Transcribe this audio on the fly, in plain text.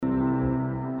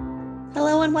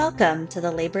Hello and welcome to the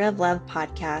Labor of Love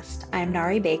podcast. I'm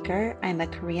Nari Baker. I'm a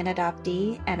Korean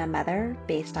adoptee and a mother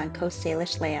based on Coast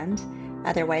Salish land,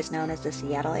 otherwise known as the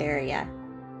Seattle area.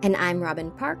 And I'm Robin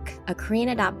Park, a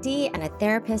Korean adoptee and a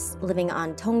therapist living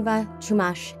on Tongva,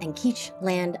 Chumash, and Kich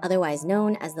land, otherwise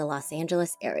known as the Los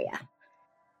Angeles area.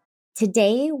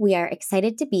 Today, we are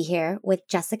excited to be here with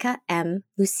Jessica M.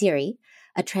 Luciri,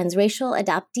 a transracial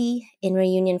adoptee in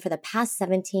reunion for the past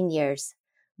 17 years.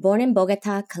 Born in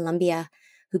Bogota, Colombia,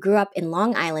 who grew up in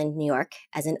Long Island, New York,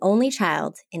 as an only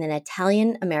child in an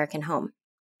Italian-American home.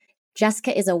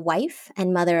 Jessica is a wife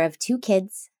and mother of 2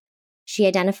 kids. She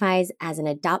identifies as an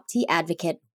adoptee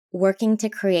advocate working to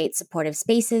create supportive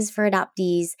spaces for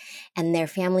adoptees and their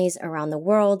families around the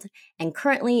world, and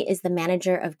currently is the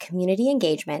manager of community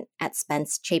engagement at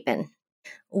Spence Chapin.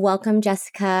 Welcome,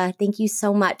 Jessica. Thank you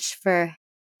so much for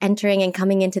entering and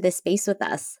coming into this space with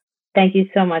us. Thank you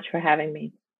so much for having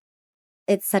me.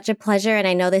 It's such a pleasure, and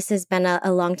I know this has been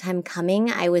a long time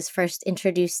coming. I was first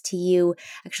introduced to you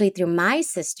actually through my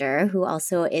sister, who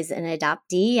also is an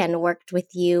adoptee and worked with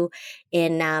you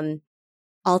in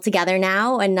All Together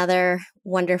Now, another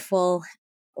wonderful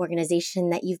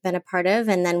organization that you've been a part of.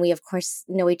 And then we, of course,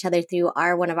 know each other through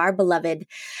one of our beloved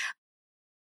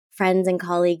friends and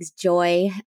colleagues, Joy,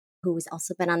 who's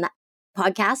also been on that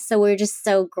podcast. So we're just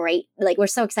so great. We're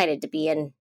so excited to be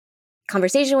in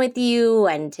conversation with you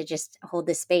and to just hold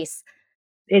this space.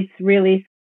 It's really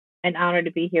an honor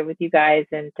to be here with you guys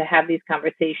and to have these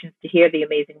conversations, to hear the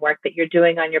amazing work that you're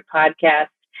doing on your podcast.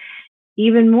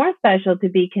 Even more special to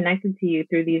be connected to you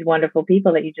through these wonderful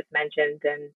people that you just mentioned,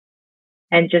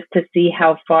 and just to see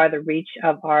how far the reach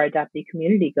of our adoptee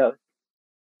community goes.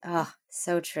 Oh,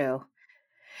 so true.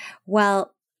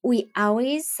 Well, we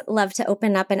always love to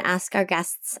open up and ask our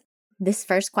guests this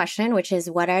first question, which is,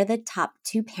 what are the top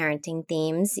 2 parenting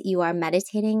themes you are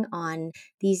meditating on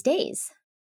these days?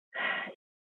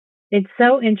 It's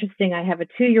so interesting. I have a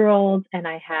 2-year-old and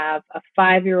I have a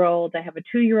 5-year-old. I have a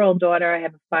 2-year-old daughter. I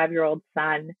have a 5-year-old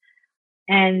son.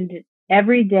 And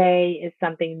every day is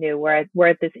something new. We're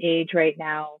at this age right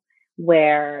now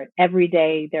where every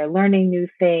day they're learning new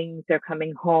things. They're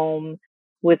coming home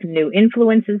with new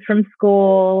influences from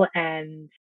school. And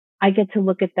I get to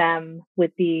look at them with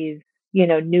these,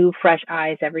 new fresh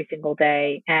eyes every single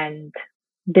day. And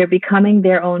they're becoming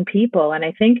their own people. And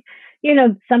I think,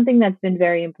 something that's been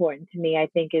very important to me, I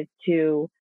think, is to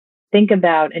think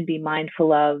about and be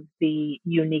mindful of the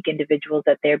unique individuals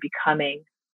that they're becoming,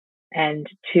 and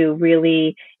to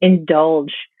really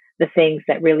indulge the things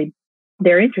that really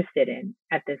they're interested in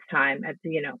at this time, at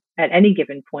any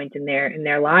given point in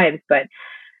their lives. But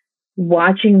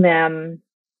watching them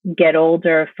get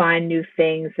older, find new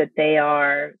things that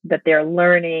they're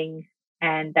learning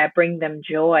and that bring them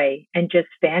joy, and just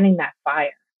fanning that fire.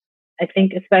 I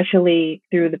think especially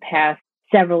through the past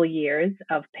several years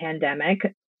of pandemic,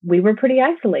 we were pretty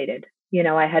isolated.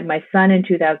 I had my son in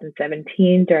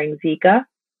 2017 during Zika,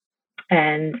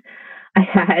 and I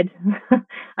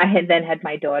had then had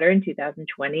my daughter in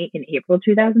 2020, in April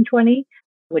 2020,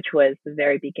 which was the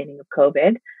very beginning of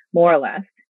COVID, more or less.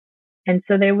 And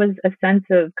so there was a sense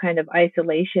of kind of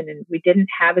isolation, and we didn't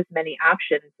have as many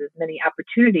options, as many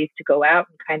opportunities to go out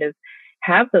and kind of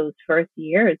have those first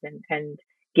years and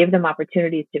give them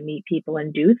opportunities to meet people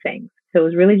and do things. So it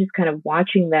was really just kind of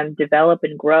watching them develop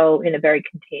and grow in a very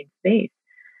contained space.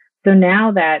 So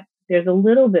now that there's a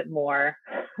little bit more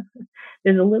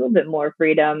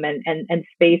freedom and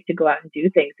space to go out and do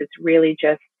things, it's really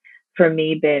just, for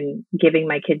me, been giving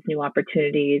my kids new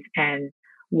opportunities and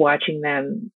watching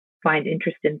them find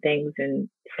interest in things, and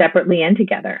separately and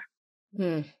together.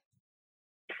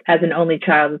 As an only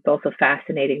child, it's also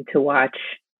fascinating to watch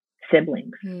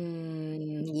siblings.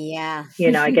 Yeah.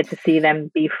 I get to see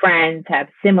them be friends, have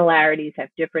similarities, have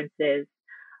differences.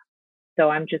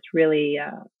 So I'm just really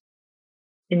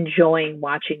enjoying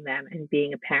watching them and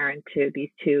being a parent to these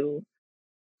 2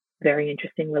 very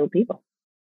interesting little people.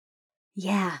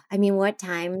 Yeah. I mean, what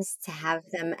times to have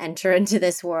them enter into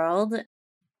this world,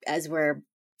 as we're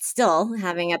still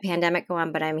having a pandemic go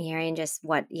on, but I'm hearing just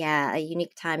a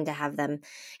unique time to have them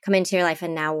come into your life,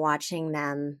 and now watching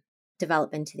them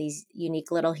develop into these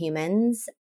unique little humans.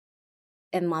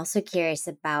 I'm also curious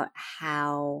about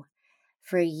how,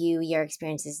 for you, your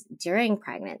experiences during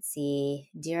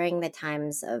pregnancy, during the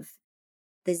times of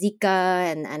the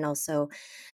Zika and also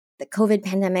the COVID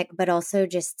pandemic, but also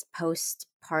just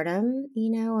postpartum,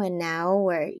 and now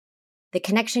where the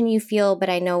connection you feel. But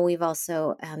I know we've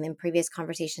also in previous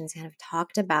conversations kind of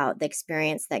talked about the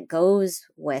experience that goes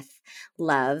with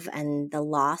love and the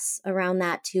loss around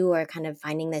that too, or kind of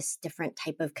finding this different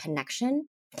type of connection.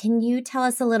 Can you tell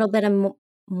us a little bit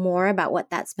more about what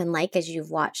that's been like as you've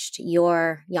watched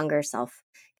your younger self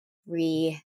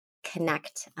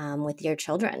reconnect with your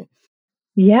children?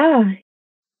 Yeah.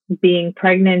 Being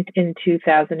pregnant in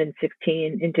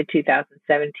 2016 into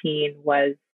 2017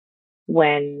 was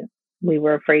when we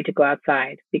were afraid to go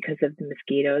outside because of the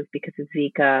mosquitoes, because of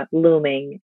Zika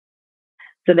looming.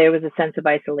 So there was a sense of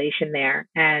isolation there.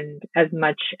 And as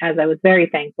much as I was very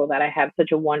thankful that I have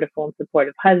such a wonderful and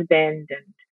supportive husband and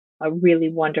a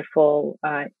really wonderful,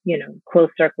 close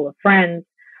circle of friends,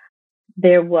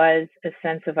 there was a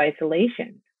sense of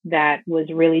isolation that was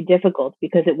really difficult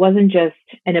because it wasn't just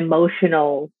an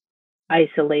emotional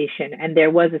isolation. And there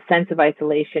was a sense of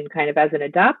isolation kind of as an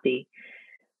adoptee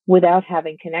without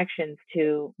having connections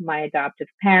to my adoptive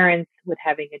parents, with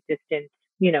having a distant,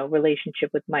 relationship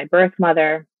with my birth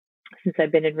mother, since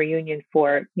I've been in reunion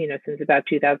for, since about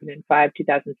 2005,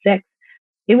 2006.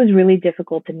 It was really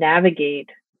difficult to navigate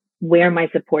where my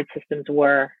support systems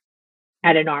were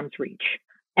at an arm's reach.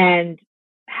 And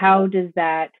how does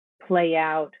that play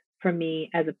out for me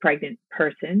as a pregnant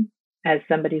person, as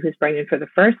somebody who's pregnant for the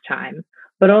first time,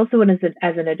 but also as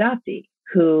an adoptee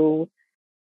who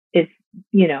is,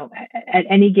 at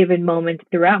any given moment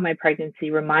throughout my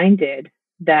pregnancy reminded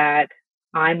that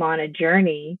I'm on a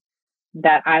journey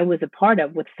that I was a part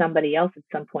of with somebody else at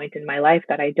some point in my life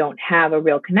that I don't have a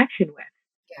real connection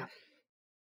with. Yeah.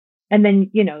 And then,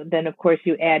 then of course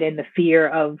you add in the fear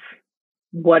of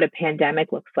what a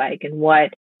pandemic looks like and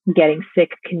what getting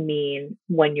sick can mean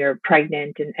when you're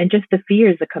pregnant, and just the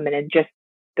fears that come in and just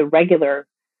the regular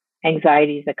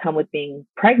anxieties that come with being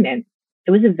pregnant.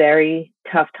 It was a very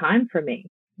tough time for me.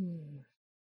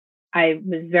 I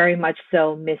was very much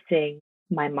so missing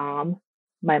my mom.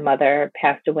 My mother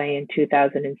passed away in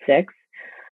 2006.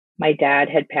 My dad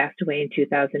had passed away in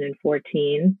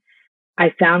 2014.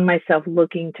 I found myself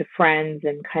looking to friends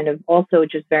and kind of also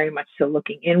just very much so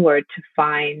looking inward to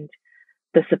find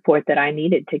the support that I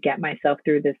needed to get myself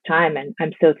through this time. And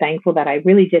I'm so thankful that I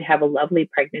really did have a lovely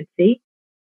pregnancy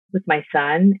with my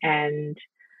son and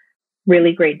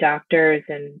really great doctors.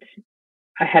 And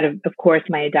I had, of course,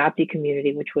 my adoptee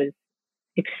community, which was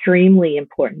extremely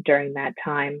important during that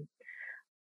time.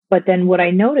 But then what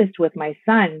I noticed with my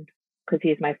son, because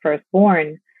he's my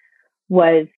firstborn,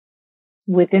 was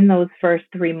within those first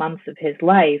 3 months of his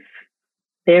life,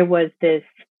 there was this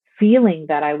feeling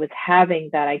that I was having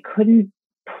that I couldn't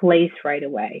place right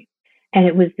away. And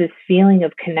it was this feeling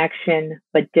of connection,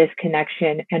 but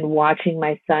disconnection, and watching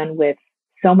my son with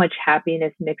so much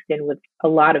happiness mixed in with a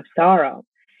lot of sorrow.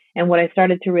 And what I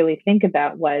started to really think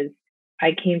about was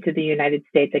I came to the United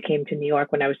States. I came to New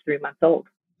York when I was 3 months old.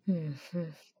 Mm-hmm.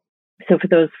 So for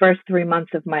those first 3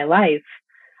 months of my life,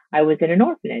 I was in an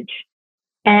orphanage.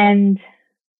 And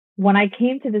when I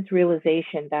came to this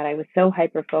realization that I was so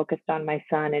hyper focused on my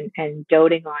son and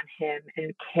doting on him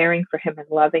and caring for him and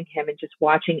loving him and just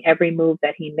watching every move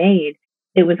that he made,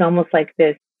 it was almost like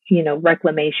this,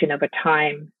 reclamation of a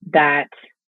time that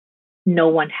no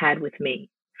one had with me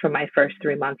for my first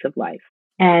 3 months of life.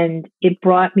 And it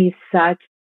brought me such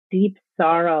deep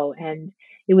sorrow. And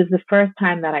it was the first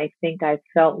time that I think I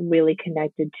felt really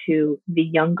connected to the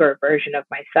younger version of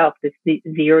myself, this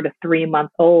 0 to 3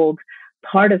 month old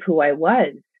part of who I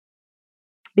was,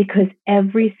 because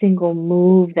every single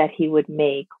move that he would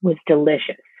make was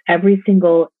delicious. Every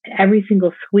single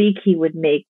squeak he would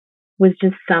make was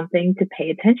just something to pay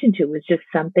attention to, was just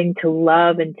something to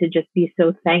love and to just be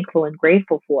so thankful and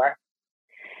grateful for.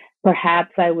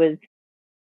 Perhaps I was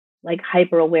like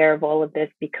hyper aware of all of this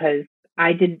because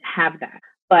I didn't have that,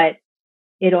 but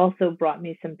it also brought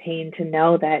me some pain to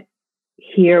know that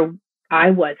here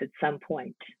I was at some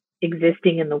point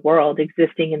existing in the world,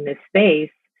 existing in this space,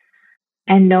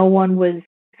 and no one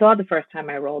saw the first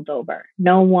time I rolled over.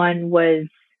 No one was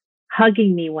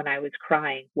hugging me when I was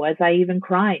crying. Was I even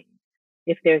crying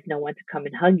if there's no one to come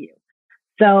and hug you?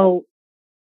 So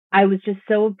I was just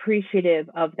so appreciative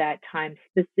of that time,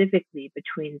 specifically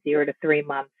between 0 to 3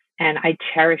 months. And I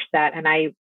cherished that. And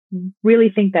I really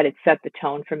think that it set the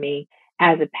tone for me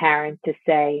as a parent to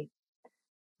say,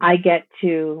 I get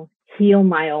to heal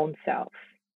my own self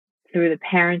through the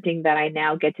parenting that I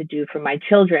now get to do for my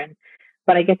children.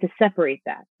 But I get to separate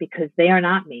that because they are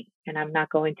not me. And I'm not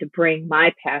going to bring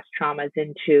my past traumas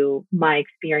into my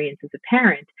experience as a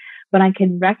parent. But I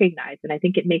can recognize, and I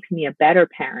think it makes me a better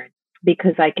parent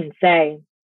because I can say,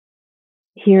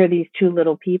 here are these two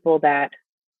little people that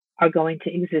are going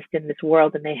to exist in this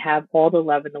world and they have all the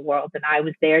love in the world. And I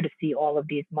was there to see all of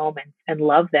these moments and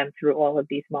love them through all of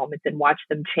these moments and watch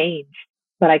them change.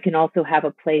 But I can also have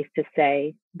a place to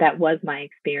say that was my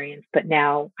experience, but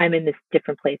now I'm in this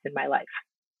different place in my life.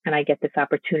 And I get this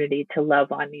opportunity to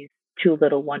love on these two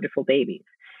little wonderful babies.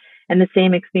 And the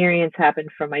same experience happened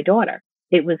for my daughter.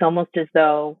 It was almost as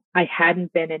though I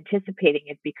hadn't been anticipating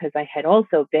it because I had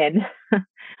also been,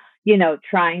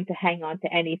 trying to hang on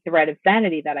to any thread of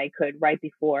sanity that I could right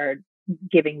before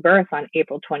giving birth on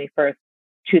April 21st,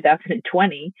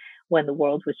 2020, when the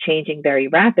world was changing very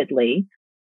rapidly.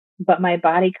 But my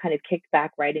body kind of kicked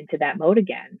back right into that mode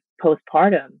again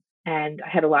postpartum. And I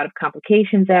had a lot of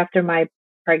complications after my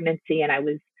pregnancy, and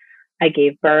I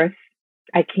gave birth.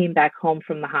 I came back home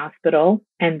from the hospital,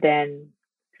 and then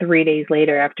 3 days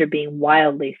later, after being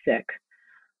wildly sick,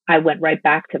 I went right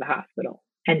back to the hospital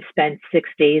and spent 6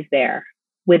 days there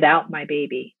without my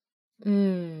baby.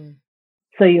 Mm.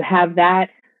 So you have that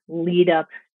lead up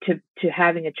to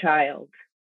having a child,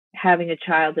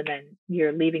 and then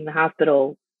you're leaving the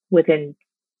hospital within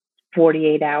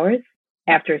 48 hours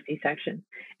after a C-section,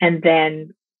 and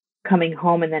then coming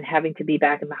home and then having to be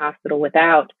back in the hospital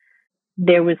without.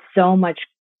 There was so much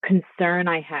concern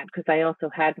I had because I also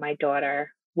had my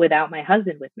daughter without my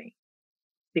husband with me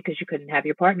because you couldn't have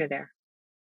your partner there.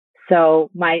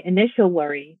 So my initial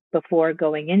worry before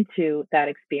going into that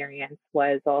experience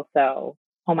was also,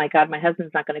 oh my God, my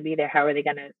husband's not going to be there. How are they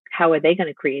going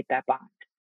to create that bond?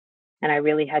 And I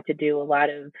really had to do a lot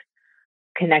of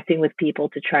connecting with people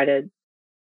to try to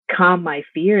calm my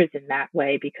fears in that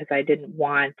way because I didn't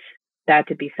want that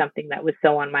to be something that was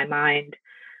so on my mind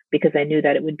because I knew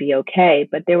that it would be okay.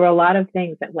 But there were a lot of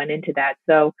things that went into that.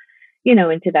 So,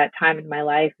 into that time in my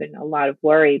life and a lot of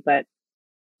worry. But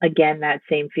again, that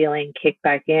same feeling kicked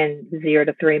back in 0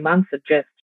 to 3 months of just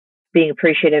being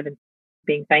appreciative and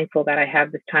being thankful that I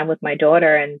have this time with my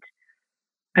daughter. And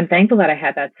I'm thankful that I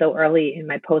had that so early in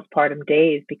my postpartum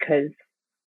days because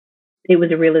it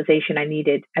was a realization I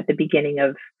needed at the beginning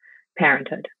of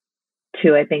parenthood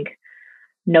to, I think,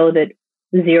 know that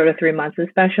 0 to 3 months is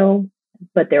special,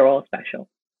 but they're all special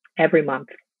every month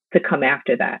to come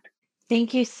after that.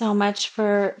 Thank you so much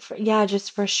for yeah,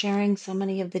 just for sharing so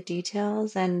many of the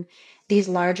details and these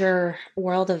larger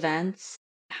world events,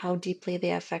 how deeply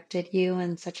they affected you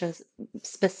in such a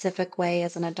specific way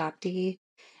as an adoptee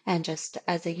and just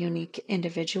as a unique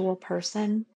individual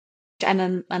person.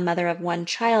 I'm a mother of one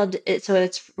child, so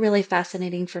it's really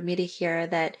fascinating for me to hear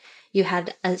that you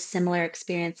had a similar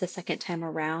experience the second time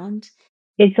around.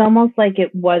 It's almost like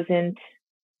it wasn't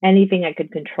anything I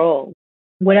could control.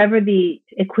 Whatever the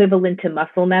equivalent to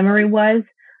muscle memory was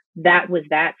that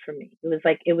for me. It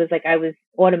was like I was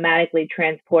automatically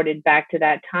transported back to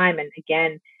that time. And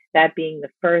again, that being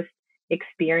the first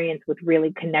experience with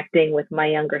really connecting with my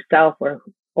younger self or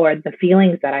the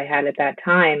feelings that I had at that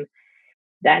time,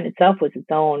 that in itself was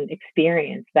its own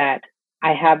experience that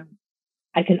I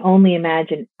can only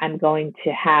imagine I'm going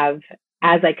to have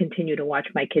as I continue to watch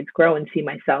my kids grow and see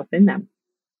myself in them.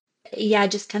 Yeah,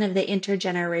 just kind of the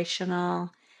intergenerational,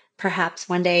 perhaps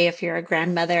one day if you're a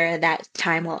grandmother, that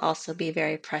time will also be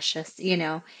very precious,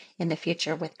 in the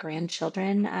future with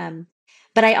grandchildren.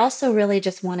 But I also really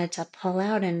just wanted to pull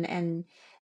out and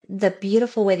the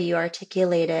beautiful way that you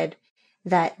articulated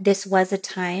that this was a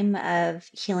time of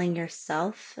healing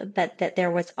yourself, but that there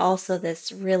was also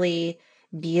this really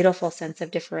beautiful sense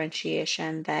of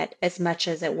differentiation that as much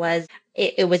as it was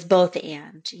both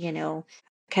and,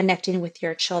 connecting with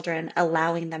your children,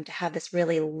 allowing them to have this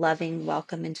really loving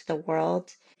welcome into the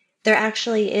world. There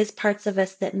actually is parts of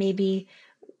us that maybe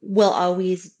will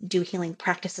always do healing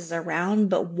practices around,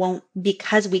 but won't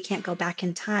because we can't go back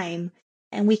in time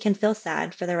and we can feel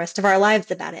sad for the rest of our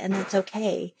lives about it. And that's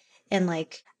okay in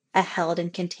like a held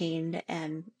and contained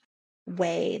and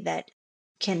way that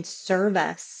can serve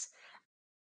us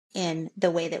in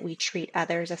the way that we treat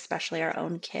others, especially our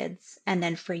own kids. And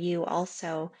then for you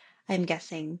also, I'm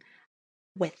guessing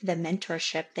with the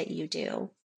mentorship that you do.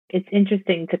 It's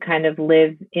interesting to kind of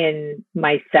live in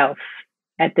myself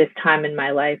at this time in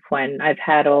my life when I've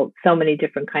had so many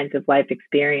different kinds of life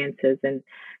experiences and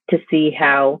to see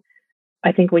how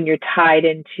I think when you're tied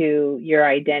into your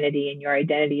identity and your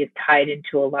identity is tied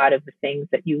into a lot of the things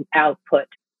that you output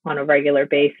on a regular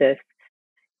basis,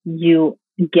 you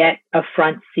get a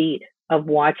front seat of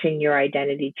watching your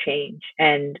identity change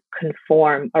and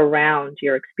conform around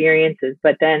your experiences.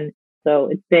 But then, so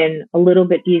it's been a little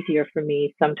bit easier for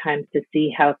me sometimes to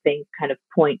see how things kind of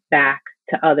point back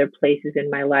to other places in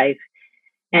my life.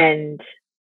 And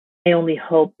I only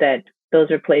hope that those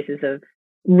are places of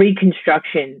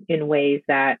reconstruction in ways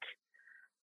that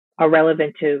are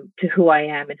relevant to who I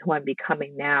am and who I'm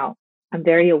becoming now. I'm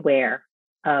very aware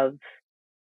of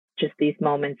just these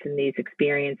moments and these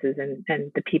experiences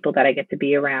and the people that I get to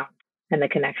be around and the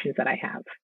connections that I have.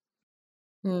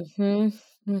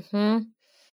 Mm-hmm.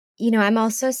 Mm-hmm. I'm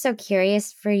also so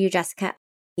curious for you, Jessica.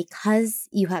 Because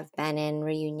you have been in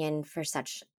reunion for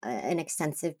such an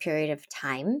extensive period of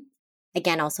time,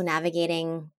 again, also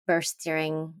navigating births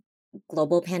during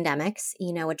global pandemics,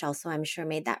 which also I'm sure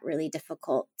made that really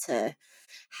difficult to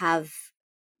have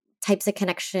types of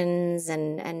connections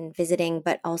and visiting,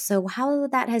 but also how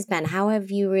that has been. How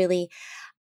have you really,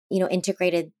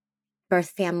 integrated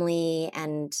birth family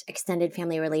and extended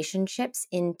family relationships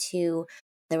into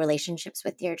the relationships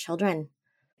with your children?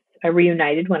 I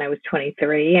reunited when I was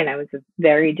 23, and I was a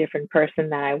very different person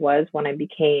than I was when I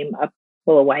became a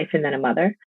wife and then a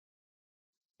mother.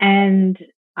 And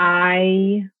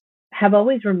I have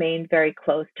always remained very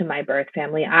close to my birth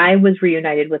family. I was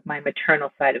reunited with my maternal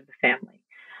side of the family.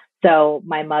 So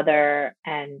my mother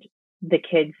and the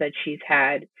kids that she's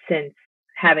had since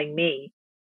having me,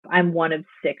 I'm one of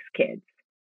six kids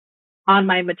on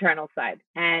my maternal side.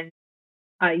 And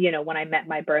when I met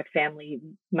my birth family,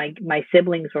 my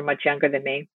siblings were much younger than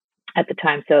me at the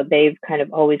time, so they've kind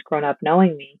of always grown up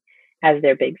knowing me as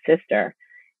their big sister.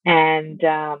 And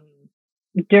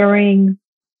during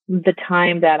the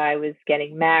time that I was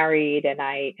getting married and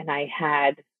I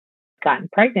had gotten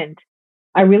pregnant,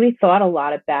 I really thought a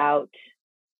lot about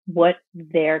what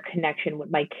their connection,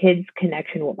 what my kids'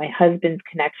 connection, what my husband's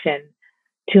connection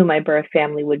to my birth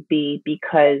family would be,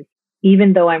 because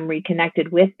even though I'm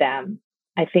reconnected with them,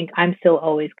 I think I'm still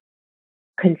always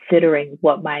considering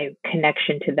what my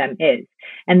connection to them is.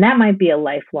 And that might be a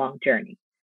lifelong journey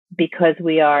because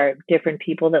we are different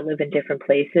people that live in different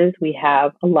places. We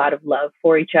have a lot of love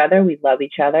for each other. We love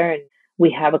each other and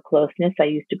we have a closeness. I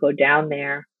used to go down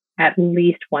there at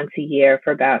least once a year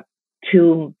for about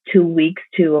two weeks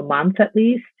to a month at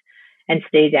least and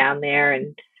stay down there.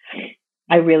 And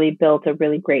I really built a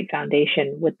really great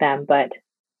foundation with them. But,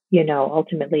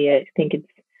 ultimately I think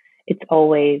it's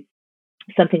always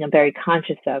something I'm very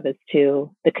conscious of as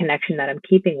to the connection that I'm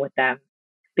keeping with them,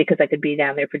 because I could be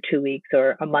down there for 2 weeks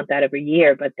or a month out of a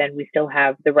year, but then we still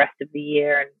have the rest of the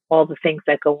year and all the things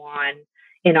that go on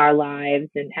in our lives,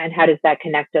 and how does that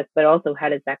connect us, but also how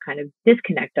does that kind of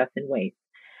disconnect us in ways.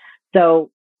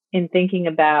 So in thinking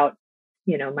about,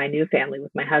 my new family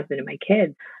with my husband and my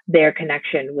kids, their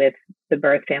connection with the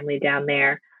birth family down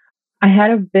there, I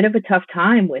had a bit of a tough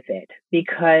time with it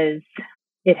because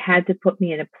it had to put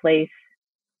me in a place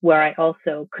where I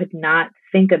also could not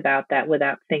think about that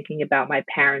without thinking about my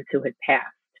parents who had passed.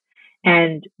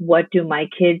 And what do my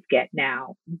kids get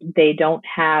now? They don't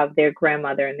have their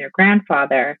grandmother and their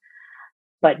grandfather,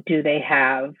 but do they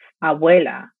have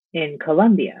abuela in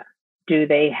Colombia? Do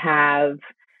they have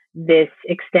this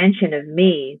extension of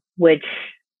me, which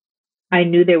I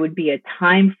knew there would be a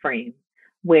time frame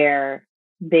where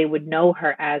they would know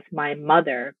her as my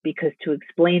mother, because to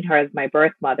explain her as my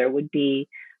birth mother would be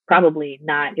probably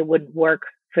not, it wouldn't work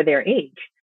for their age.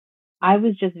 I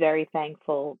was just very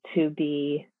thankful to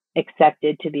be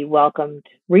accepted, to be welcomed,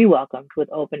 re-welcomed with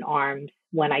open arms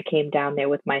when I came down there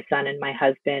with my son and my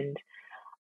husband.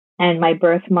 And my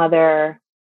birth mother,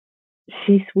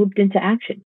 she swooped into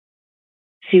action.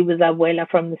 She was abuela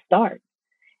from the start.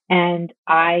 And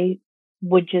I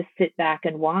would just sit back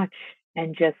and watch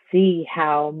and just see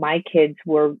how my kids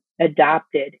were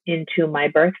adopted into my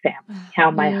birth family,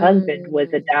 how my husband was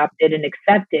Mm. adopted and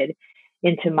accepted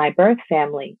into my birth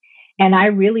family. And I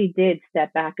really did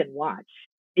step back and watch,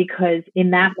 because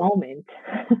in that moment,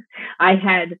 I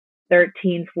had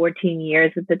 13, 14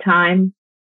 years at the time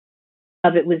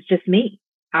of it was just me.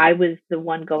 I was the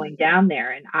one going down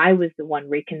there and I was the one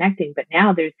reconnecting. But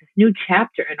now there's this new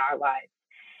chapter in our lives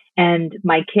and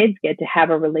my kids get to have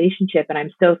a relationship. And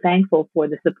I'm so thankful for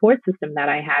the support system that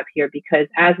I have here, because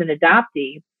as an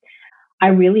adoptee, I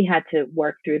really had to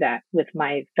work through that with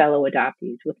my fellow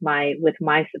adoptees, with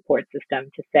my support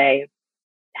system, to say,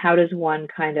 how does one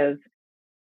kind of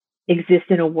exist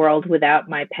in a world without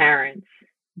my parents,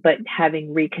 but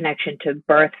having reconnection to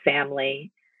birth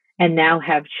family, and now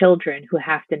have children who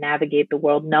have to navigate the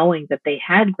world knowing that they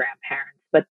had grandparents,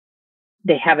 but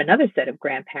they have another set of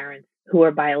grandparents who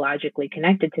are biologically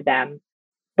connected to them,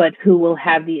 but who will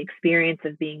have the experience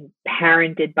of being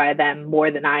parented by them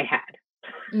more than I had.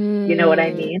 You know what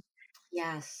I Mm. mean?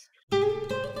 Yes.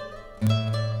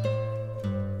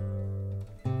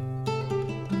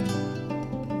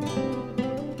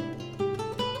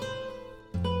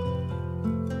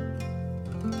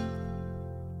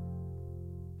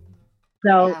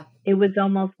 So Yeah. it was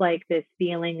almost like this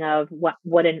feeling of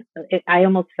I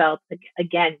almost felt,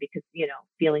 again, because,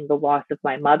 feeling the loss of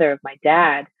my mother, of my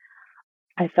dad,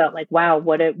 I felt like, wow,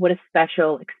 what a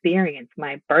special experience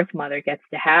my birth mother gets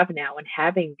to have now, and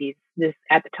having this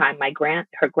at the time,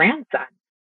 her grandson.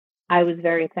 I was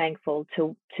very thankful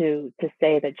to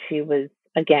say that she was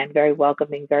again, very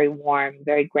welcoming, very warm,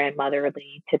 very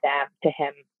grandmotherly to them, to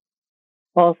him.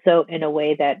 Also, in a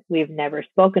way that we've never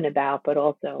spoken about, but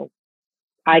also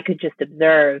I could just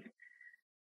observe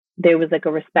there was like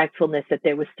a respectfulness that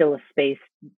there was still a space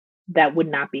that would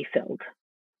not be filled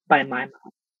by my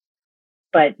mom.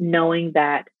 But knowing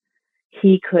that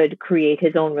he could create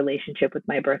his own relationship with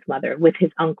my birth mother, with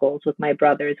his uncles, with my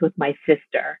brothers, with my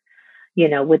sister,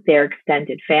 with their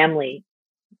extended family,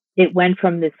 it went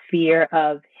from this fear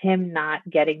of him not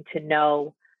getting to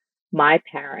know my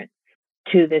parents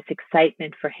to this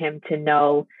excitement for him to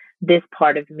know this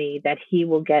part of me that he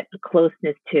will get a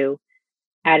closeness to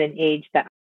at an age that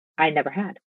I never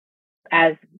had.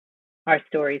 As our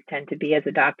stories tend to be as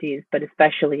adoptees, but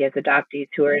especially as adoptees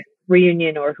who are in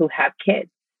reunion or who have kids.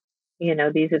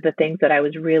 These are the things that I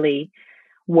was really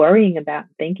worrying about,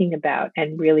 thinking about.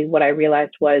 And really, what I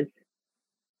realized was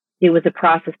it was a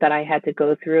process that I had to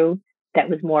go through that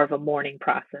was more of a mourning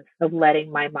process of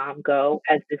letting my mom go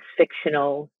as this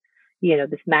fictional,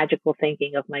 this magical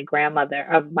thinking of my grandmother,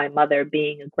 of my mother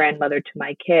being a grandmother to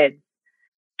my kids.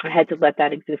 I had to let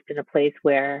that exist in a place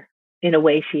where, in a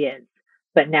way, she is.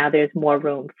 But now there's more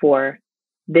room for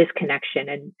this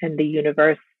connection, and the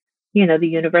universe, the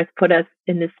universe put us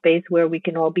in this space where we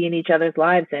can all be in each other's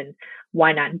lives, and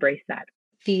why not embrace that?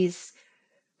 These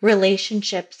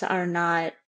relationships are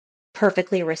not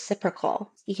perfectly reciprocal.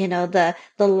 The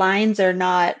lines are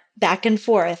not back and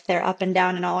forth, they're up and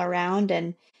down and all around,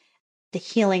 and the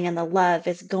healing and the love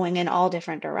is going in all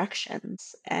different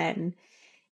directions. And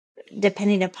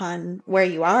depending upon where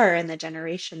you are in the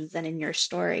generations and in your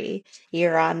story,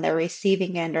 you're on the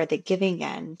receiving end or the giving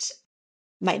end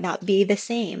might not be the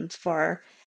same for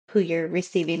who you're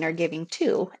receiving or giving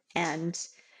to. And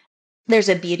there's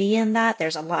a beauty in that.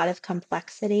 There's a lot of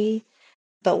complexity.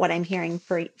 But what I'm hearing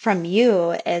from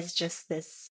you is just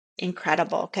this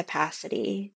incredible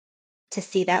capacity to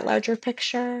see that larger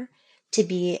picture, to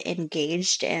be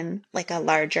engaged in like a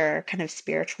larger kind of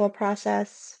spiritual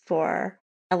process for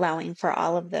allowing for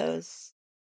all of those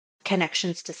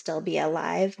connections to still be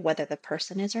alive, whether the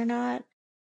person is or not,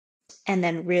 and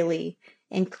then really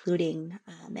including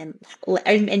and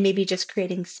maybe just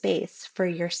creating space for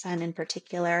your son in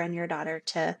particular and your daughter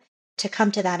to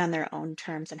come to that on their own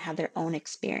terms and have their own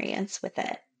experience with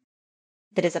it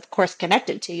that is of course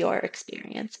connected to your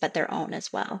experience but their own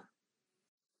as well.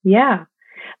 Yeah.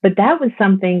 But that was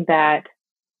something that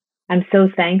I'm so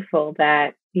thankful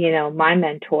that, my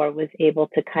mentor was able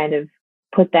to kind of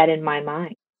put that in my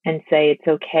mind and say it's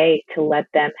okay to let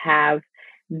them have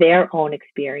their own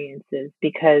experiences,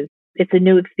 because it's a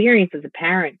new experience as a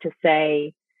parent to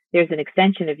say there's an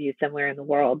extension of you somewhere in the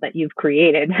world that you've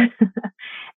created,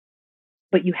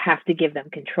 but you have to give them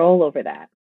control over that.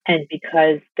 And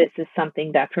because this is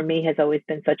something that for me has always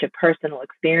been such a personal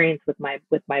experience with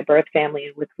my birth family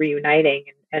and with reuniting,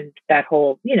 and that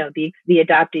whole, the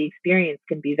adoptee experience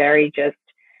can be very just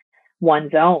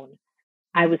one's own.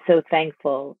 I was so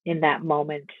thankful in that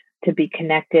moment to be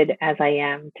connected as I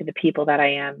am to the people that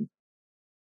I am,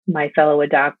 my fellow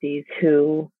adoptees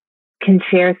who can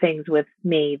share things with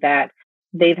me that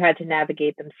they've had to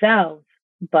navigate themselves.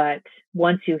 But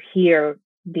once you hear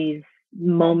these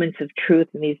moments of truth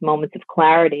and these moments of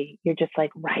clarity, you're just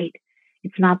like, right,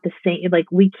 it's not the same. Like,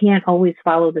 we can't always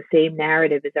follow the same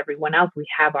narrative as everyone else. We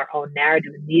have our own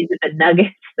narrative. And these are the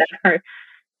nuggets that are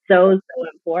so, so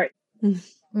important.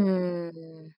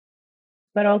 Mm.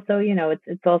 But also,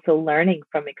 it's also learning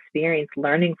from experience,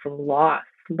 learning from loss,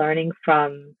 learning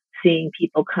from seeing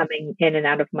people coming in and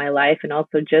out of my life, and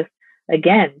also just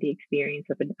again the experience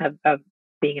of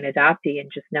being an adoptee,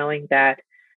 and just knowing that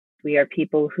we are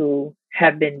people who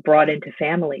have been brought into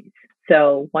families.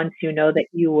 So once you know that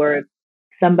you were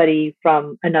somebody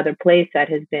from another place that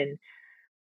has been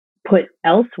put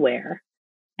elsewhere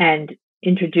and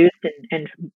introduced, and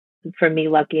for me,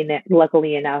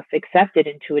 luckily enough, accepted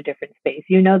into a different space.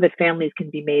 You know that families can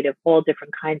be made of all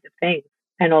different kinds of things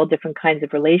and all different kinds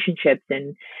of relationships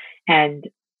and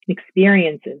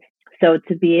experiences. So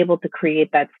to be able to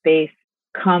create that space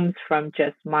comes from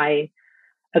just my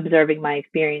observing my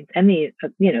experience and the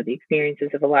experiences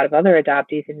of a lot of other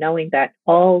adoptees, and knowing that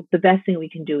all the best thing we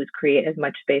can do is create as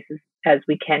much space as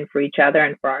we can for each other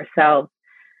and for ourselves,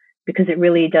 because it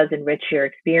really does enrich your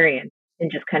experience,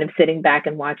 and just kind of sitting back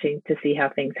and watching to see how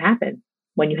things happen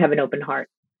when you have an open heart.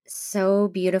 So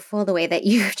beautiful the way that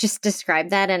you just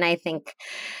described that. And I think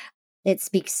it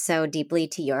speaks so deeply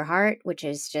to your heart, which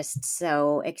is just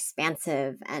so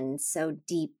expansive and so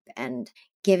deep and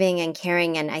giving and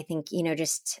caring. And I think,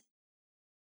 just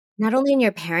not only in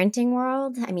your parenting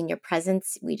world, I mean, your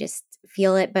presence, we just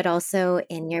feel it, but also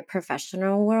in your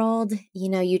professional world.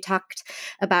 You talked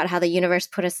about how the universe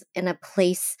put us in a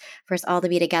place for us all to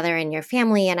be together in your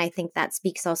family. And I think that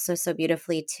speaks also so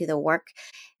beautifully to the work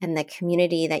and the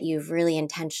community that you've really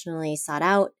intentionally sought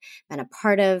out, been a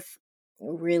part of,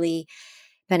 really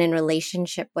been in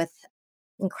relationship with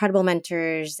incredible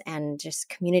mentors and just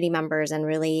community members, and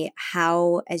really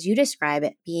how, as you describe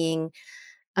it, being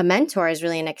a mentor is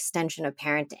really an extension of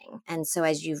parenting. And so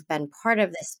as you've been part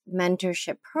of this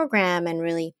mentorship program and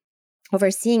really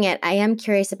overseeing it, I am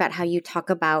curious about how you talk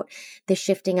about the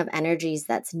shifting of energies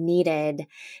that's needed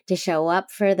to show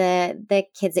up for the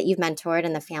kids that you've mentored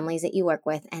and the families that you work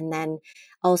with, and then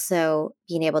also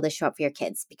being able to show up for your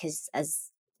kids, because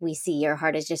as we see, your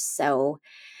heart is just so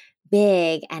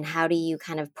big. And how do you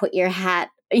kind of put your hat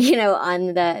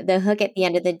on the hook at the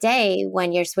end of the day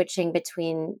when you're switching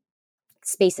between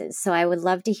spaces? So I would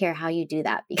love to hear how you do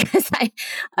that, because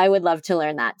I would love to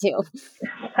learn that too.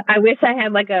 I wish I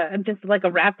had just like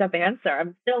a wrapped up answer.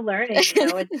 I'm still learning,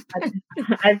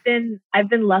 I've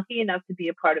been lucky enough to be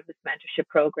a part of this mentorship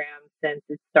program since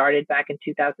it started back in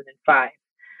 2005.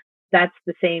 That's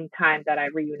the same time that I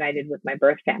reunited with my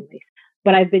birth family.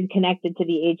 But I've been connected to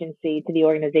the agency, to the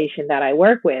organization that I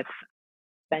work with,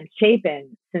 Spence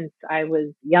Chapin, since I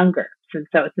was younger, since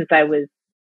I was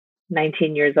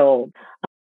 19 years old.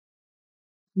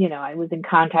 I was in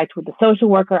contact with the social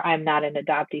worker. I'm not an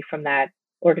adoptee from that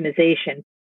organization,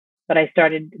 but I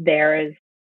started there as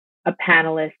a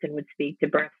panelist and would speak to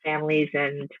birth families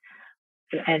and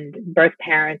birth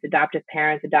parents, adoptive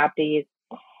parents, adoptees.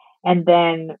 And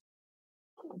then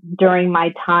during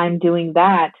my time doing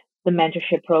that, the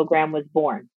mentorship program was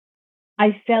born.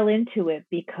 I fell into it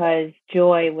because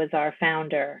Joy was our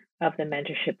founder of the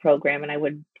mentorship program, and I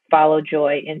would follow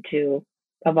Joy into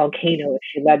a volcano if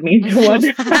she led me into one.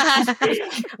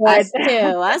 But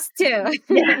Us too.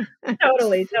 yeah,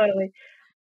 totally, totally.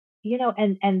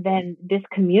 And then this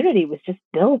community was just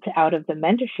built out of the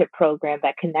mentorship program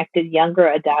that connected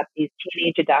younger adoptees,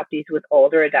 teenage adoptees with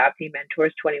older adoptee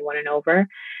mentors, 21 and over.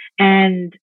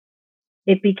 And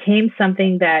it became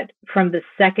something that from the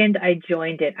second I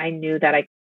joined it, I knew that I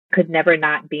could never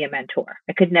not be a mentor.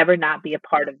 I could never not be a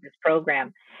part of this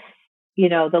program.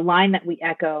 The line that we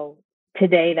echo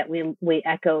today that we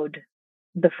echoed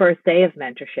the first day of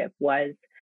mentorship was,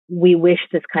 we wish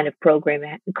this kind of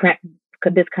programming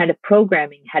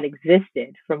had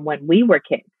existed from when we were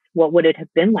kids. What would it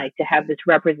have been like to have this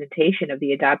representation of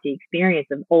the adoptee experience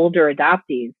of older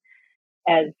adoptees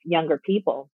as younger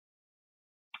people?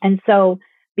 And so,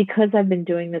 because I've been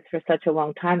doing this for such a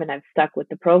long time and I've stuck with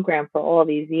the program for all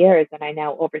these years and I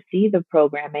now oversee the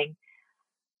programming,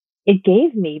 it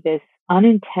gave me this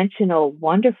unintentional,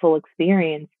 wonderful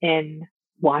experience in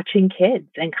watching kids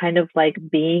and kind of like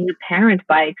being a parent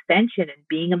by extension and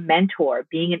being a mentor,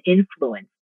 being an influence,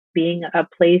 being a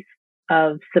place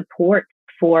of support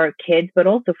for kids, but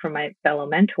also for my fellow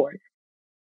mentors.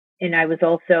 And I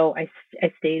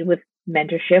stayed with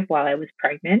mentorship while I was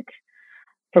pregnant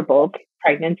for both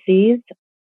pregnancies.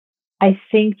 I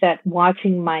think that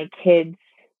watching my kids,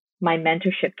 my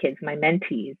mentorship kids, my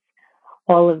mentees,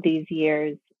 all of these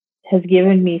years has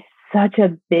given me such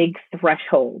a big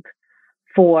threshold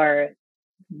for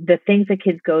the things that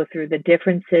kids go through, the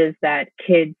differences that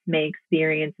kids may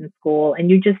experience in school. And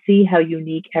you just see how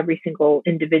unique every single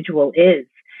individual is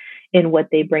in what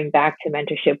they bring back to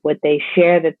mentorship, what they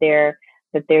share that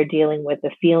they're dealing with,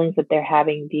 the feelings that they're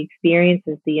having, the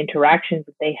experiences, the interactions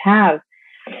that they have.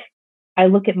 I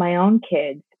look at my own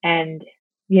kids and,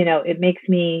 it makes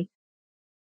me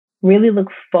really look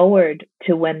forward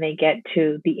to when they get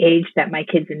to the age that my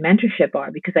kids in mentorship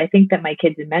are, because I think that my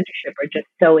kids in mentorship are just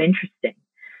so interesting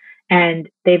and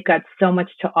they've got so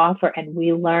much to offer. And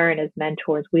we learn as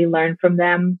mentors, we learn from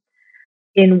them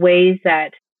in ways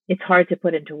that it's hard to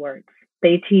put into words.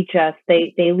 They teach us,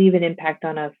 they leave an impact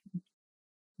on us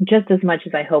just as much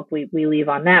as I hope we leave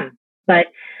on them. But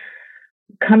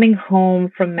coming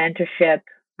home from mentorship,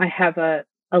 I have a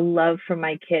love for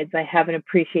my kids. I have an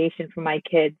appreciation for my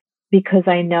kids because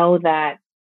I know that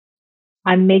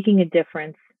I'm making a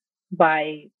difference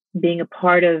by being a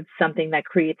part of something that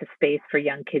creates a space for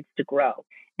young kids to grow.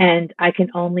 And I can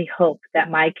only hope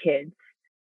that my kids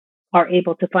are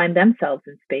able to find themselves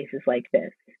in spaces like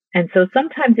this. And so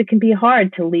sometimes it can be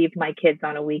hard to leave my kids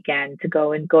on a weekend to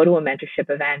go to a mentorship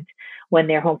event when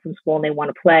they're home from school and they want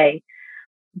to play.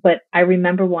 But I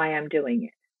remember why I'm doing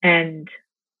it. And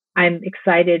I'm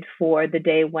excited for the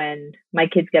day when my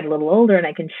kids get a little older and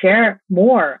I can share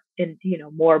more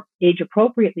more age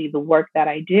appropriately the work that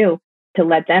I do, to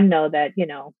let them know that,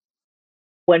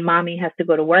 when mommy has to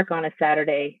go to work on a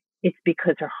Saturday, it's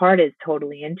because her heart is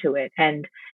totally into it. And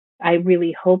I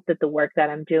really hope that the work that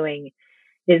I'm doing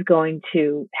is going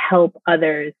to help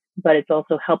others, but it's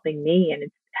also helping me and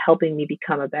it's helping me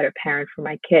become a better parent for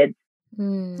my kids.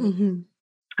 Mhm.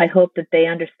 I hope that they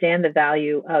understand the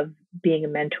value of being a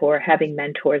mentor, having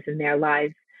mentors in their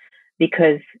lives,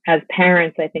 because as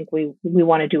parents, I think we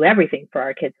want to do everything for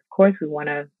our kids. Of course, we want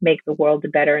to make the world a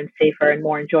better and safer and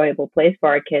more enjoyable place for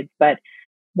our kids. But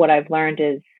what I've learned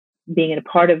is being a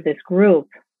part of this group,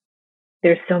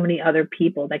 there's so many other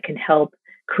people that can help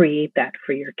create that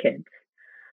for your kids.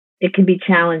 It can be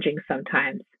challenging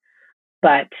sometimes,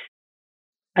 but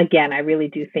again, I really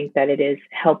do think that it is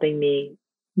helping me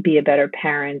be a better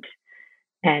parent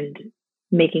and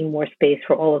making more space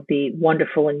for all of the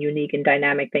wonderful and unique and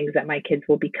dynamic things that my kids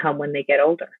will become when they get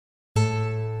older.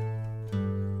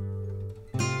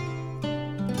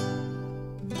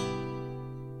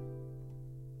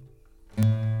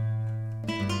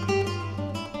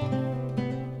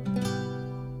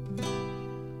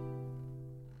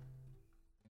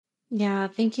 Yeah,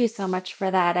 thank you so much for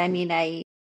that. I mean, I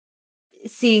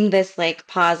seeing this like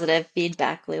positive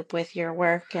feedback loop with your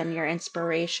work and your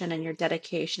inspiration and your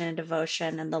dedication and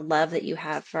devotion and the love that you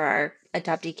have for our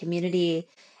adoptee community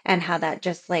and how that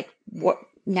just like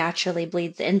naturally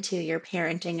bleeds into your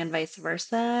parenting and vice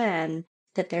versa, and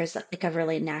that there's like a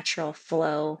really natural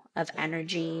flow of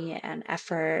energy and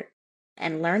effort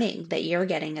and learning that you're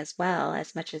getting as well,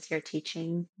 as much as you're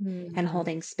teaching and Mhm.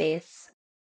 holding space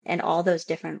in all those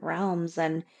different realms.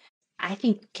 And I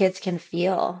think kids can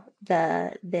feel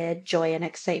the joy and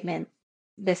excitement,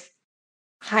 this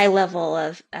high level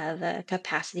of a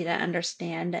capacity to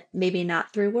understand, maybe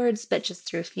not through words, but just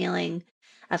through feeling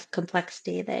of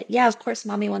complexity that, yeah, of course,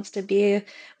 mommy wants to be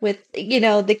with,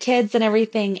 the kids and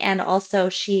everything. And also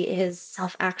she is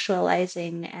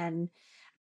self-actualizing and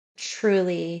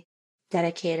truly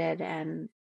dedicated and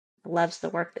loves the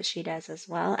work that she does as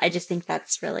well. I just think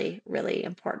that's really, really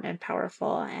important and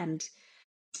powerful. And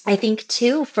I think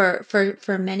too, for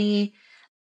many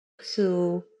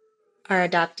who are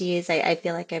adoptees, I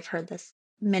feel like I've heard this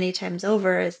many times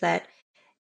over, is that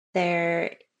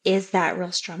there is that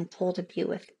real strong pull to be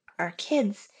with our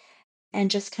kids,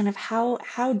 and just kind of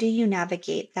how do you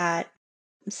navigate that,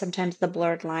 sometimes the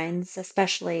blurred lines,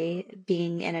 especially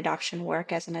being in adoption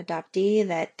work as an adoptee,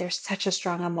 that there's such a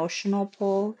strong emotional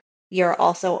pull. You're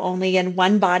also only in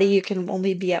one body, you can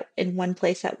only be in one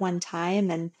place at one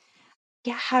time. And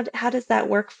yeah, how does that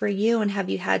work for you? And have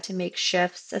you had to make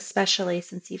shifts, especially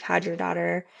since you've had your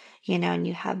daughter, and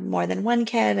you have more than one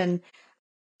kid? And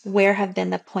where have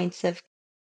been the points of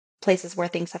places where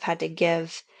things have had to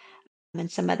give,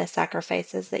 and some of the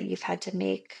sacrifices that you've had to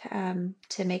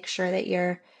make sure that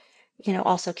you're,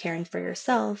 also caring for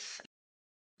yourself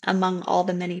among all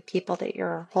the many people that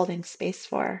you're holding space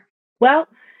for? Well,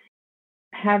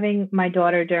 having my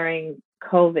daughter during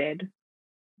COVID,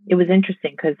 it was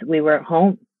interesting because we were at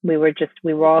home. We were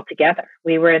all together.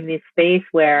 We were in this space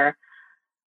where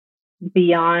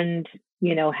beyond,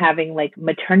 having like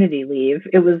maternity leave,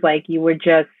 it was like you were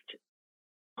just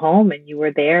home and you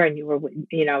were there and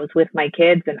I was with my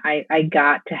kids and I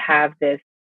got to have this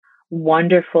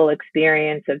wonderful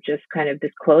experience of just kind of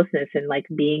this closeness and like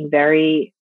being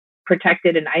very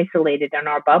protected and isolated in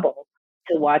our bubble,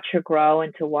 to watch her grow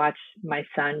and to watch my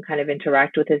son kind of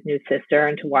interact with his new sister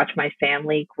and to watch my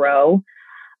family grow.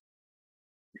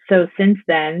 So since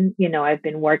then, I've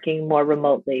been working more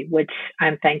remotely, which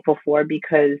I'm thankful for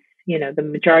because, the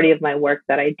majority of my work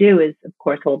that I do is, of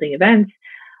course, holding events,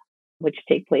 which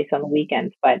take place on the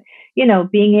weekends. But,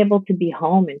 being able to be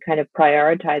home and kind of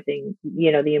prioritizing,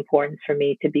 the importance for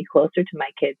me to be closer to my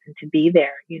kids and to be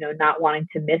there, not wanting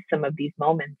to miss some of these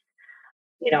moments.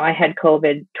 I had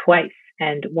COVID twice.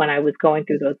 And when I was going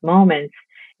through those moments,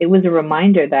 it was a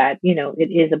reminder that,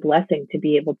 it is a blessing to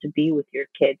be able to be with your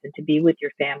kids and to be with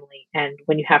your family. And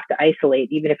when you have to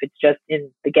isolate, even if it's just in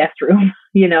the guest room,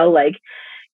 like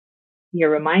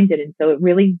you're reminded. And so it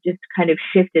really just kind of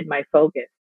shifted my focus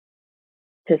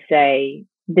to say,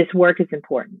 this work is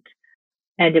important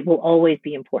and it will always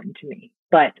be important to me.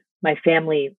 But my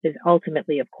family is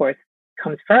ultimately, of course,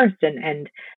 comes first. And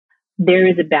there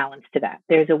is a balance to that.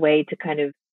 There's a way to kind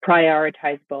of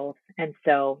prioritize both. And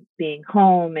so being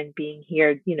home and being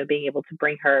here, being able to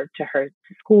bring her to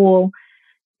school,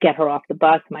 get her off the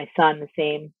bus, my son the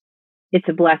same. It's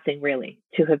a blessing really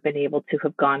to have been able to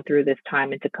have gone through this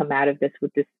time and to come out of this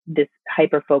with this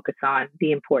hyper focus on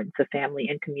the importance of family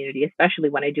and community, especially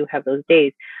when I do have those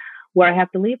days where I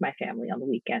have to leave my family on the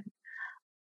weekend.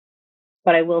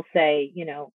 But I will say,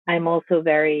 I'm also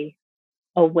very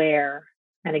aware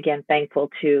And again, thankful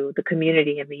to the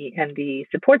community and the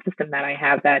support system that I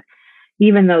have, that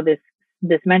even though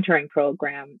this mentoring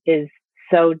program is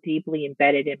so deeply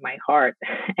embedded in my heart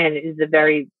and is a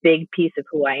very big piece of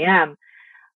who I am,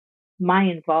 my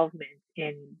involvement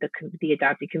in the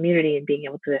adoptee community and being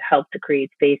able to help to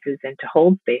create spaces and to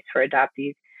hold space for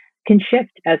adoptees can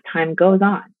shift as time goes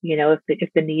on. If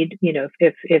the need,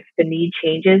 if the need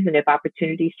changes and if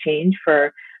opportunities change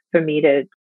for me to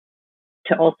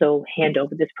also hand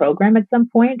over this program at some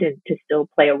point and to still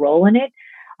play a role in it,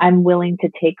 I'm willing to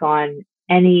take on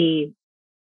any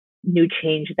new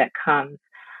change that comes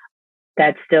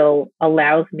that still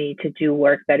allows me to do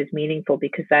work that is meaningful,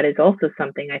 because that is also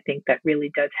something I think that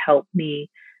really does help me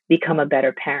become a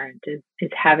better parent, is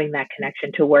having that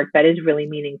connection to work that is really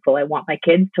meaningful. I want my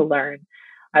kids to learn.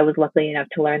 I was lucky enough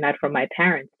to learn that from my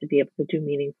parents, to be able to do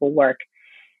meaningful work,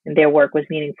 and their work was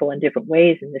meaningful in different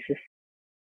ways. And this is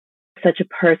such a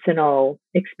personal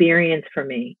experience for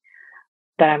me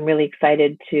that I'm really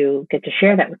excited to get to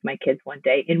share that with my kids one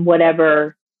day in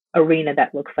whatever arena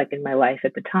that looks like in my life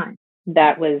at the time.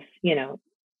 That was,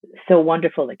 so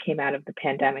wonderful that came out of the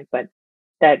pandemic, but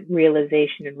that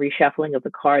realization and reshuffling of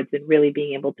the cards and really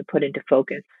being able to put into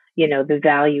focus, the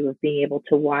value of being able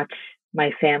to watch my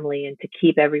family and to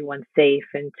keep everyone safe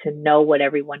and to know what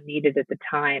everyone needed at the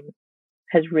time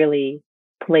has really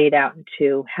played out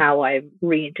into how I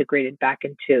reintegrated back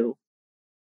into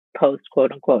post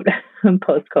quote unquote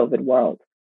post COVID world.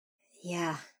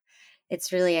 Yeah.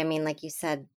 It's really, I mean, like you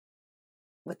said,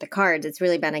 with the cards, it's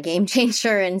really been a game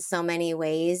changer in so many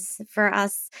ways for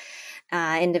us,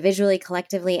 individually,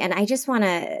 collectively. And I just want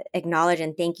to acknowledge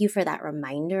and thank you for that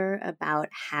reminder about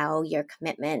how your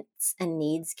commitments and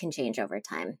needs can change over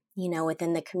time,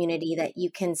 within the community, that you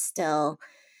can still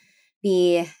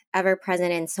be ever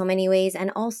present in so many ways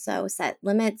and also set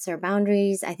limits or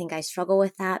boundaries. I think I struggle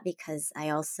with that because I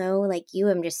also, like you,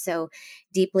 am just so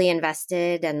deeply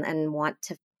invested and want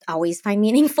to always find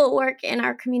meaningful work in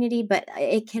our community, but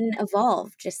it can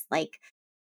evolve, just like,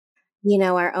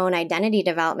 our own identity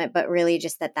development, but really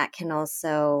just that can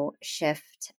also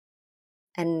shift,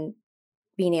 and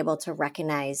being able to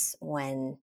recognize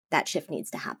when that shift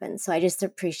needs to happen. So I just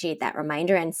appreciate that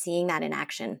reminder, and seeing that in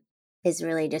action is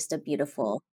really just a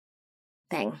beautiful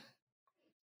thing.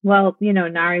 Well,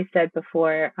 Nari said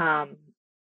before,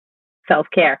 self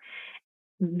care.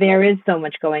 There is so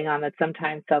much going on that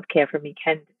sometimes self care for me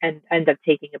can and end up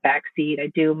taking a back seat. I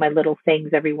do my little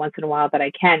things every once in a while that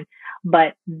I can,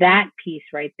 but that piece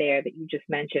right there that you just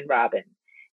mentioned, Robin,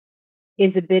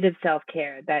 is a bit of self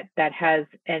care that has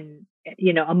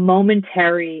a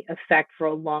momentary effect for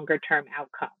a longer term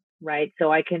outcome, right?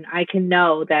 So I can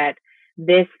know that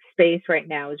this space right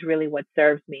now is really what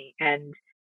serves me, and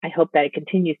I hope that it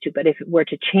continues to. But if it were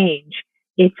to change,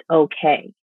 it's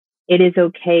okay. It is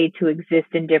okay to exist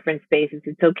in different spaces.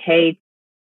 It's okay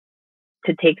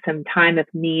to take some time if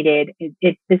needed.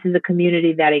 This is a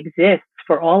community that exists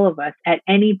for all of us at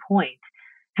any point.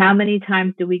 How many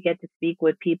times do we get to speak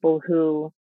with people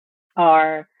who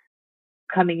are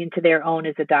coming into their own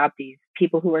as adoptees,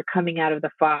 people who are coming out of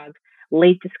the fog,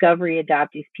 late discovery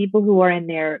adoptees, people who are in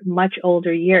their much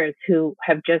older years who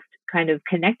have just kind of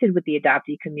connected with the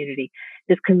adoptee community?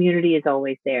 This community is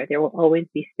always there. There will always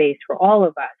be space for all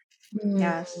of us.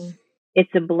 Yes.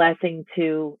 It's a blessing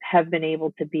to have been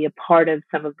able to be a part of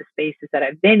some of the spaces that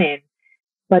I've been in,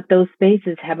 but those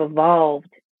spaces have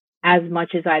evolved as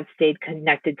much as I've stayed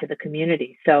connected to the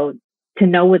community. So to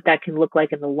know what that can look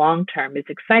like in the long term is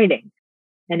exciting,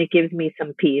 and it gives me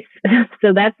some peace.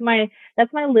 So that's my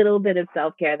little bit of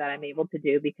self-care that I'm able to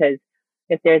do, because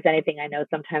if there's anything I know,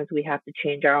 sometimes we have to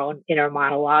change our own inner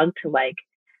monologue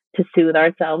to soothe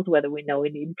ourselves, whether we know we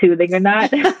need soothing or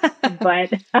not.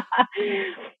 but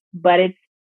but it's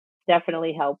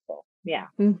definitely helpful. Yeah.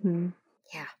 hmm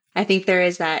Yeah. I think there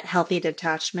is that healthy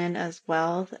detachment as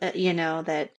well,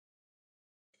 that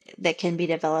can be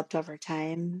developed over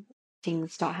time.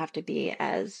 Things don't have to be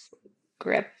as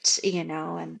gripped,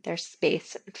 and there's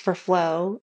space for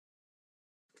flow,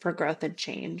 for growth and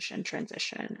change and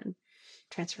transition and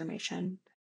transformation.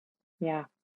 Yeah.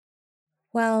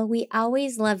 Well, we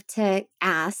always love to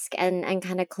ask and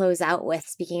kind of close out with,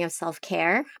 speaking of self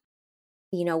care,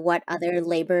 what other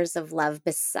labors of love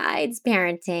besides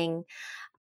parenting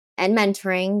and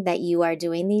mentoring that you are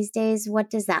doing these days? What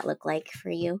does that look like for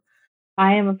you?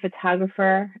 I am a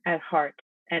photographer at heart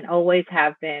and always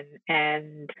have been.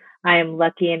 And I am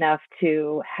lucky enough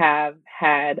to have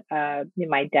had,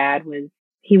 my dad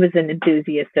he was an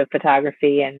enthusiast of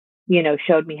photography, and,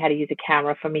 showed me how to use a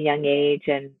camera from a young age.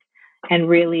 And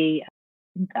really,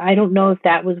 I don't know if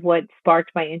that was what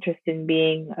sparked my interest in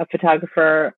being a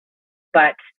photographer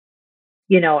But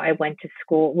I went to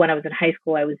school when I was in high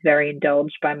school. I was very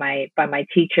indulged by my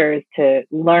teachers to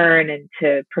learn and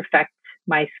to perfect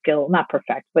my skill, not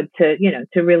perfect, but to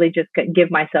really just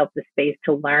give myself the space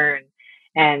to learn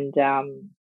and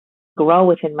grow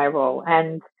within my role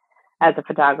and as a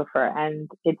photographer. And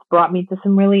it's brought me to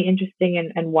some really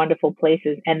interesting and wonderful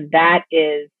places. And that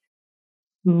is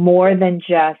more than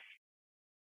just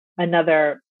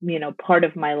another, part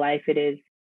of my life. It is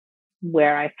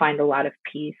where I find a lot of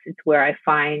peace. It's where I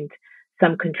find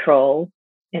some control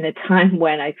in a time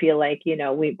when I feel like,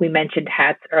 we mentioned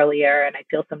hats earlier, and I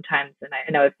feel sometimes, and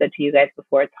I know I've said to you guys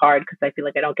before, it's hard because I feel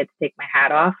like I don't get to take my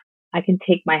hat off. I can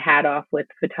take my hat off with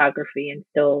photography and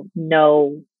still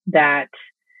know that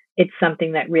it's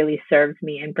something that really serves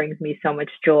me and brings me so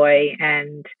much joy.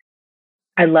 And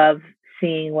I love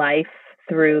seeing life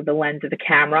through the lens of a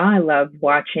camera. I love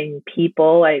watching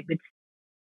people. I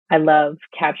love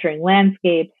capturing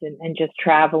landscapes and just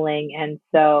traveling. And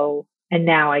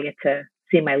now I get to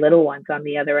see my little ones on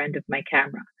the other end of my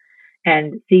camera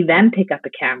and see them pick up a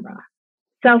camera.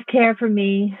 Self-care for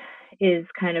me is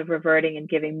kind of reverting and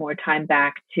giving more time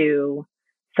back to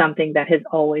something that has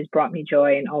always brought me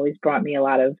joy and always brought me a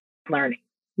lot of learning,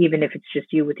 even if it's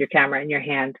just you with your camera in your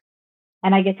hand.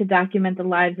 And I get to document the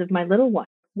lives of my little ones.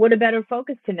 What a better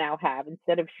focus to now have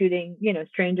instead of shooting,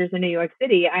 strangers in New York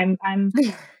City. I'm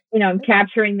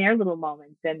capturing their little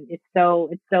moments, and it's so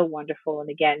wonderful. And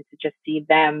again, to just see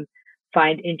them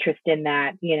find interest in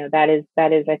that, that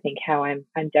is I think how I'm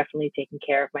definitely taking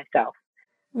care of myself.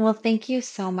 Well, thank you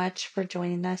so much for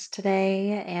joining us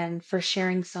today and for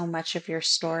sharing so much of your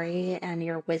story and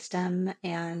your wisdom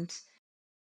and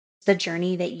the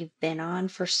journey that you've been on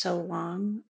for so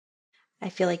long. I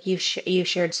feel like you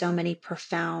shared so many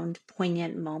profound,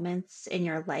 poignant moments in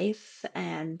your life,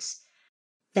 and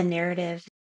the narrative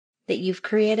that you've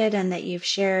created and that you've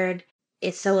shared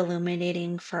is so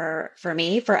illuminating for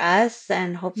me, for us,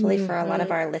 and hopefully for a lot of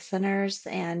Hmm. our listeners.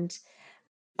 And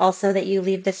also that you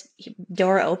leave this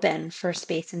door open for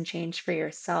space and change for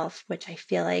yourself, which I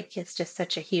feel like is just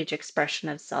such a huge expression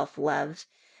of self-love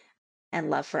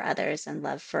and love for others and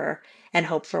love for and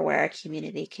hope for where our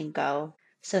community can go.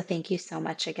 So thank you so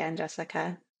much again,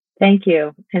 Jessica. Thank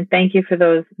you, and thank you for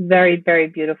those very, very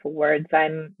beautiful words.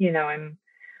 I'm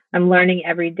learning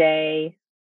every day.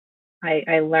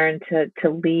 I learn to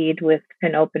lead with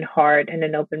an open heart and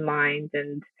an open mind.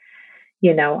 And,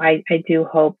 I do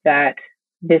hope that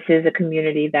this is a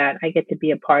community that I get to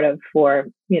be a part of for,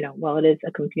 well, it is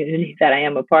a community that I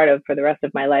am a part of for the rest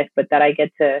of my life, but that I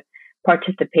get to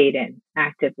participate in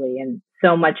actively. And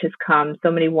so much has come,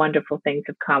 so many wonderful things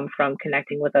have come from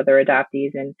connecting with other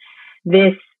adoptees. And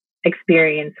this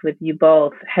experience with you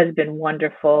both has been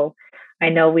wonderful. I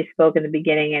know we spoke in the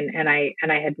beginning, and I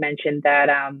had mentioned that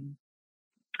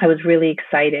I was really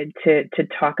excited to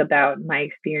talk about my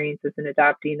experience as an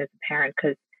adoptee and as a parent,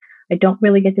 because I don't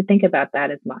really get to think about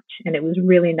that as much. And it was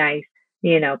really nice,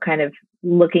 kind of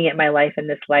looking at my life in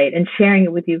this light and sharing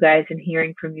it with you guys and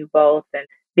hearing from you both and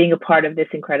being a part of this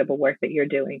incredible work that you're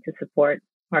doing to support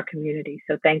our community.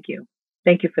 So thank you.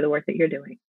 Thank you for the work that you're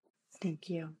doing. Thank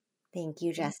you. Thank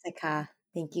you, Jessica.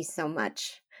 Thank you so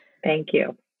much. Thank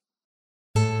you.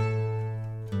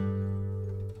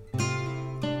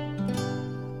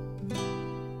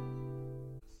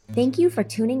 Thank you for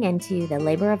tuning into the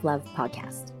Labor of Love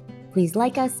podcast. Please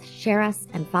like us, share us,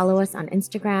 and follow us on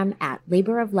Instagram at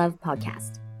Labor of Love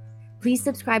Podcast. Please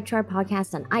subscribe to our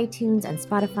podcast on iTunes and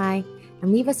Spotify,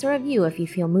 and leave us a review if you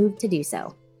feel moved to do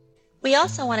so. We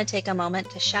also want to take a moment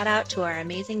to shout out to our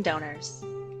amazing donors.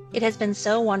 It has been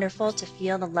so wonderful to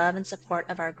feel the love and support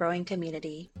of our growing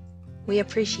community. We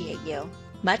appreciate you.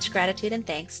 Much gratitude and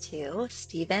thanks to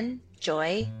Stephen,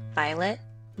 Joy, Violet,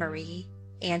 Marie,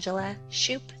 Angela,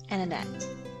 Shoop, and Annette.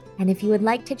 And if you would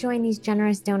like to join these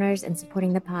generous donors in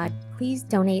supporting the pod, please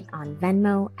donate on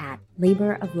Venmo at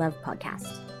Labor of Love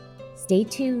Podcast. Stay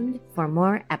tuned for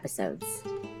more episodes.